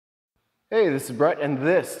Hey, this is Brett, and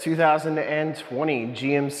this 2020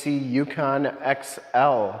 GMC Yukon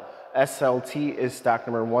XL SLT is stock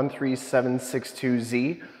number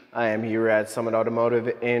 13762Z. I am here at Summit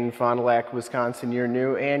Automotive in Fond du Lac, Wisconsin, your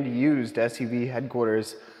new and used SUV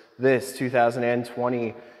headquarters. This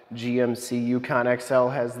 2020 GMC Yukon XL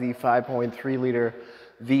has the 5.3-liter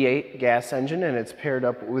V8 gas engine, and it's paired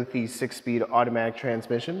up with the 6-speed automatic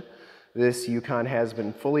transmission. This Yukon has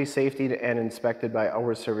been fully safetied and inspected by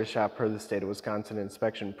our service shop per the state of Wisconsin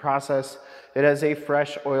inspection process. It has a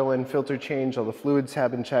fresh oil and filter change. All the fluids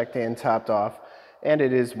have been checked and topped off, and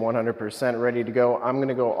it is 100% ready to go. I'm going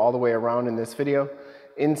to go all the way around in this video.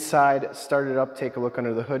 Inside, start it up, take a look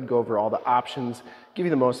under the hood, go over all the options, give you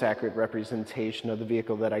the most accurate representation of the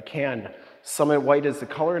vehicle that I can. Summit White is the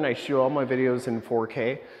color, and I shoot all my videos in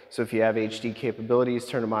 4K, so if you have HD capabilities,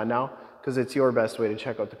 turn them on now, because it's your best way to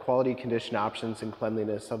check out the quality, condition, options, and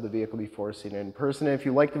cleanliness of the vehicle before seeing it in person. And if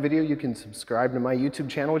you like the video, you can subscribe to my YouTube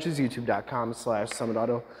channel, which is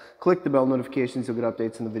youtube.com/summitauto. Click the bell notifications, you'll get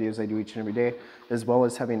updates on the videos I do each and every day, as well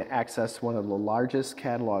as having access to one of the largest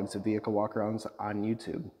catalogs of vehicle walkarounds on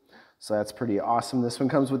YouTube. So that's pretty awesome. This one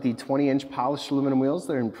comes with the 20-inch polished aluminum wheels.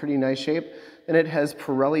 They're in pretty nice shape, and it has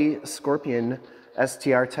Pirelli Scorpion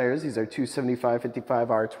STR tires. These are 275/55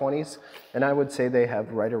 R20s, and I would say they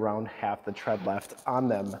have right around half the tread left on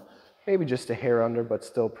them. Maybe just a hair under, but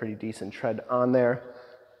still pretty decent tread on there.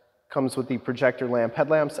 Comes with the projector lamp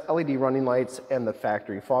headlamps, LED running lights, and the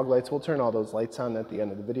factory fog lights. We'll turn all those lights on at the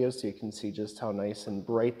end of the video so you can see just how nice and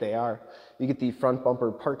bright they are. You get the front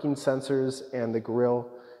bumper parking sensors, and the grille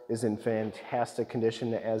is in fantastic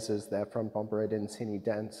condition, as is that front bumper. I didn't see any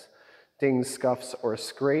dents, dings, scuffs, or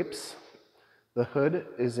scrapes. The hood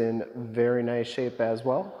is in very nice shape as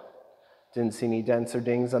well. Didn't see any dents or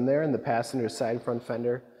dings on there, and the passenger side front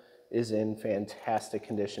fender is in fantastic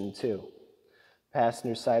condition too.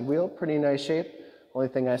 Passenger side wheel, pretty nice shape. Only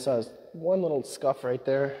thing I saw is one little scuff right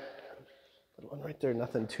there. One right there,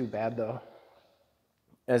 nothing too bad though.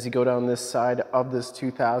 As you go down this side of this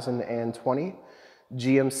 2020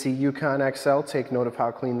 GMC Yukon XL, take note of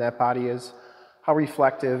how clean that body is, how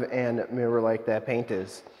reflective and mirror-like that paint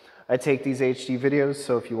is. I take these HD videos,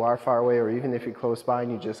 so if you are far away or even if you're close by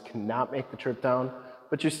and you just cannot make the trip down,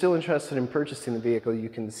 but you're still interested in purchasing the vehicle, you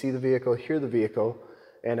can see the vehicle, hear the vehicle,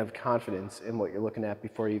 and have confidence in what you're looking at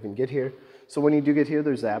before you even get here. So when you do get here,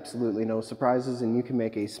 there's absolutely no surprises, and you can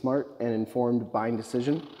make a smart and informed buying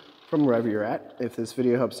decision from wherever you're at. If this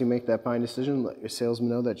video helps you make that buying decision, let your salesman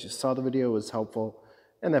know that you saw the video, was helpful,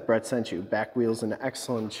 and that Brett sent you. Back wheel's in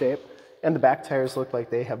excellent shape. And the back tires look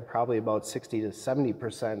like they have probably about 60 to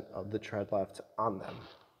 70% of the tread left on them.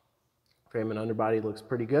 Frame and underbody looks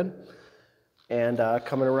pretty good. And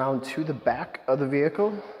coming around to the back of the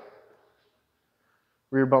vehicle,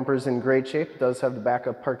 rear bumper's in great shape. It does have the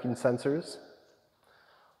backup parking sensors.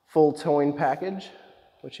 Full towing package,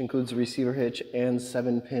 which includes a receiver hitch and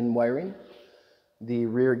 7-pin wiring. The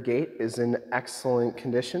rear gate is in excellent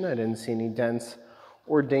condition. I didn't see any dents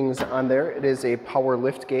or dings on there. It is a power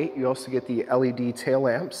lift gate. You also get the LED tail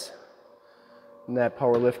lamps, and that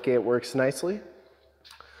power lift gate works nicely.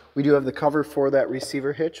 We do have the cover for that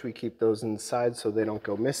receiver hitch. We keep those inside so they don't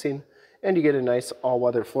go missing, and you get a nice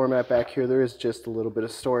all-weather floor mat back here. There is just a little bit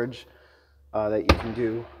of storage that you can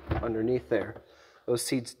do underneath there. Those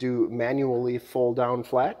seats do manually fold down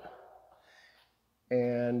flat,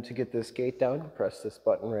 and to get this gate down, press this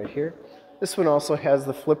button right here. This one also has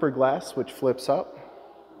the flipper glass, which flips up,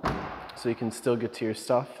 so you can still get to your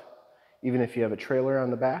stuff, even if you have a trailer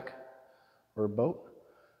on the back or a boat.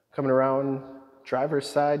 Coming around driver's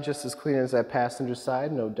side, just as clean as that passenger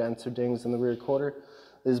side, no dents or dings in the rear quarter.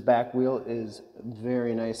 This back wheel is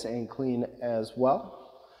very nice and clean as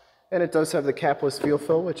well. And it does have the capless fuel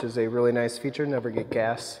fill, which is a really nice feature. Never get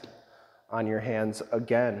gas on your hands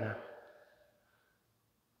again.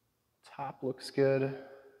 Top looks good.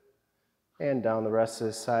 And down the rest of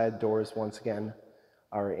this side, doors once again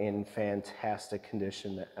are in fantastic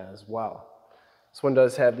condition as well. This one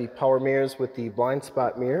does have the power mirrors with the blind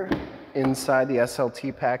spot mirror. Inside, the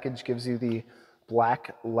SLT package gives you the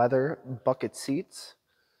black leather bucket seats.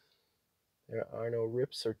 There are no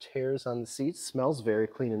rips or tears on the seats. Smells very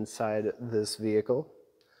clean inside this vehicle.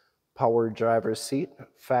 Power driver's seat,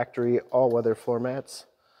 factory all-weather floor mats,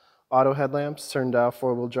 auto headlamps, turned off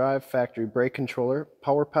 4-wheel drive, factory brake controller,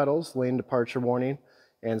 power pedals, lane departure warning,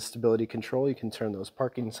 and stability control. You can turn those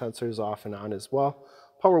parking sensors off and on as well.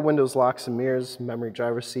 Power windows, locks and mirrors, memory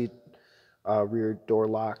driver's seat, rear door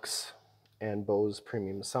locks, and Bose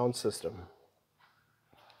premium sound system.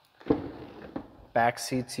 Back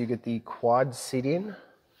seats, you get the quad seating.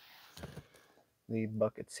 The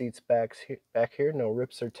bucket seats back here, no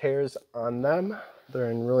rips or tears on them.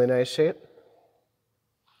 They're in really nice shape.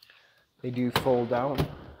 They do fold down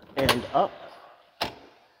and up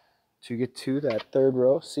to get to that third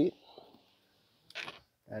row seat.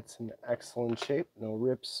 That's in excellent shape. No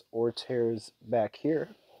rips or tears back here.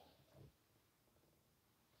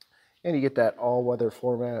 And you get that all-weather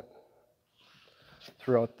floor mat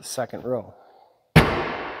throughout the second row.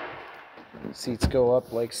 Seats go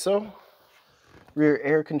up like so. Rear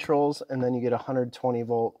air controls, and then you get a 110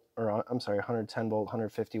 volt,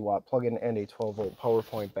 150 watt plug-in and a 12 volt power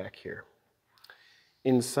point back here.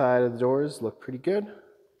 Inside of the doors look pretty good.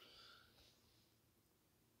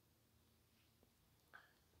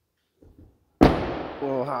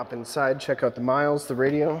 We'll hop inside, check out the miles, the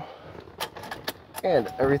radio,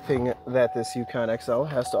 and everything that this Yukon XL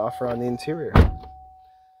has to offer on the interior.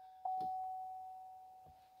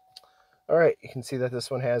 All right, you can see that this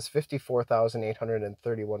one has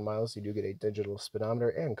 54,831 miles. You do get a digital speedometer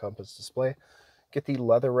and compass display. Get the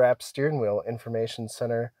leather-wrapped steering wheel, information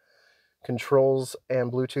center controls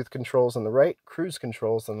and Bluetooth controls on the right, cruise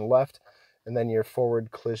controls on the left, and then your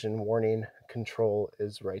forward collision warning control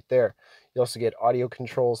is right there. You also get audio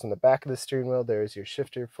controls in the back of the steering wheel. There's your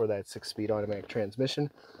shifter for that 6-speed automatic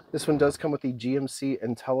transmission. This one does come with the GMC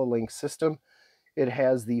IntelliLink system. It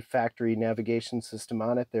has the factory navigation system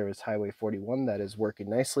on it. There is Highway 41 that is working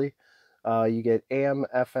nicely. You get AM,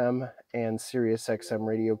 FM, and Sirius XM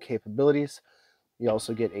radio capabilities. You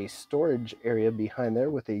also get a storage area behind there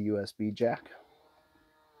with a USB jack.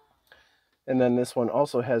 And then this one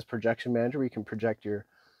also has projection manager. You can project your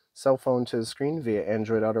cell phone to the screen via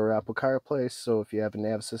Android Auto or Apple CarPlay. So if you have a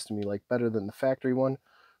nav system you like better than the factory one,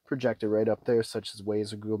 project it right up there, such as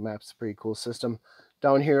Waze or Google Maps. Pretty cool system.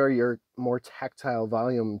 Down here are your more tactile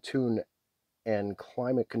volume, tune, and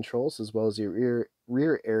climate controls, as well as your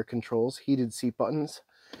rear air controls, heated seat buttons.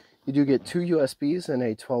 You do get 2 USBs and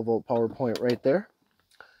a 12 volt power point right there.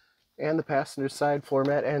 And the passenger side floor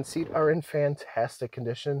mat and seat are in fantastic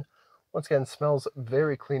condition. Once again, smells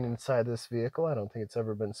very clean inside this vehicle. I don't think it's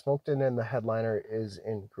ever been smoked in, and the headliner is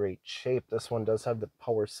in great shape. This one does have the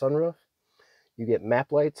power sunroof. You get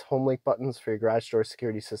map lights, Homelink buttons for your garage door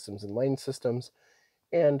security systems and lane systems,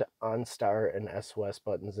 and OnStar and SOS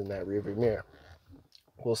buttons in that rearview mirror.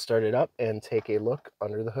 We'll start it up and take a look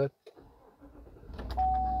under the hood.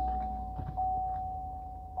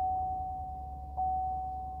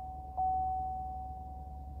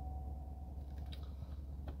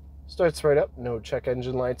 Starts right up, no check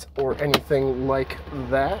engine lights or anything like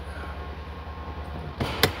that.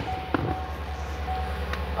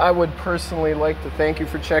 I would personally like to thank you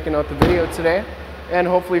for checking out the video today, and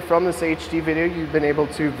hopefully from this HD video you've been able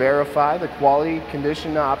to verify the quality,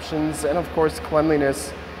 condition, options, and of course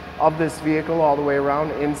cleanliness of this vehicle all the way around,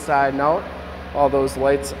 inside and out. All those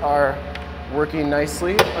lights are working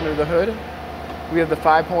nicely under the hood. We have the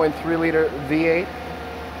 5.3 liter V8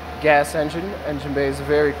 gas engine. Engine bay is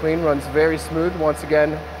very clean, runs very smooth. Once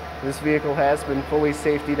again, this vehicle has been fully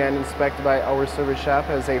safetied and inspected by our service shop,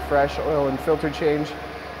 has a fresh oil and filter change.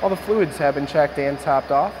 All the fluids have been checked and topped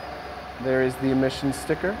off. There is the emissions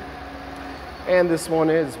sticker. And this one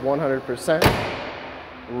is 100%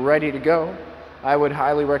 ready to go. I would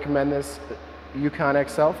highly recommend this Yukon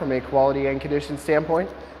XL from a quality and condition standpoint.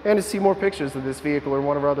 And to see more pictures of this vehicle or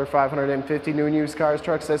one of our other 550 new and used cars,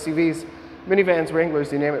 trucks, SUVs, minivans,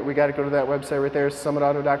 Wranglers, you name it, we got to go to that website right there,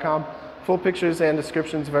 summitauto.com. Full pictures and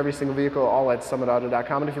descriptions of every single vehicle, all at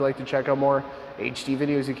summitauto.com. And if you'd like to check out more HD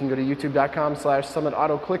videos, you can go to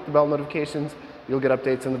youtube.com/summitauto. Click the bell notifications. You'll get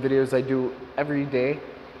updates on the videos I do every day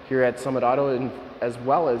here at Summit Auto, and as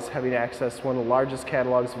well as having access to one of the largest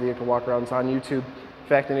catalogs of vehicle walkarounds on YouTube. In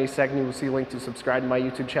fact, in a second you will see a link to subscribe to my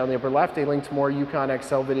YouTube channel in the upper left, a link to more Yukon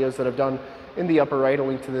XL videos that I've done in the upper right, a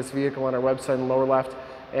link to this vehicle on our website in the lower left,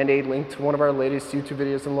 and a link to one of our latest YouTube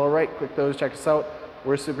videos in the lower right. Click those, check us out.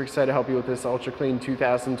 We're super excited to help you with this ultra clean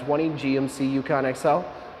 2020 GMC Yukon XL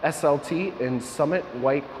SLT in Summit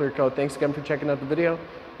White Clear Coat. Thanks again for checking out the video.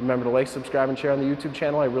 Remember to like, subscribe, and share on the YouTube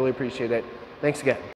channel. I really appreciate it. Thanks again.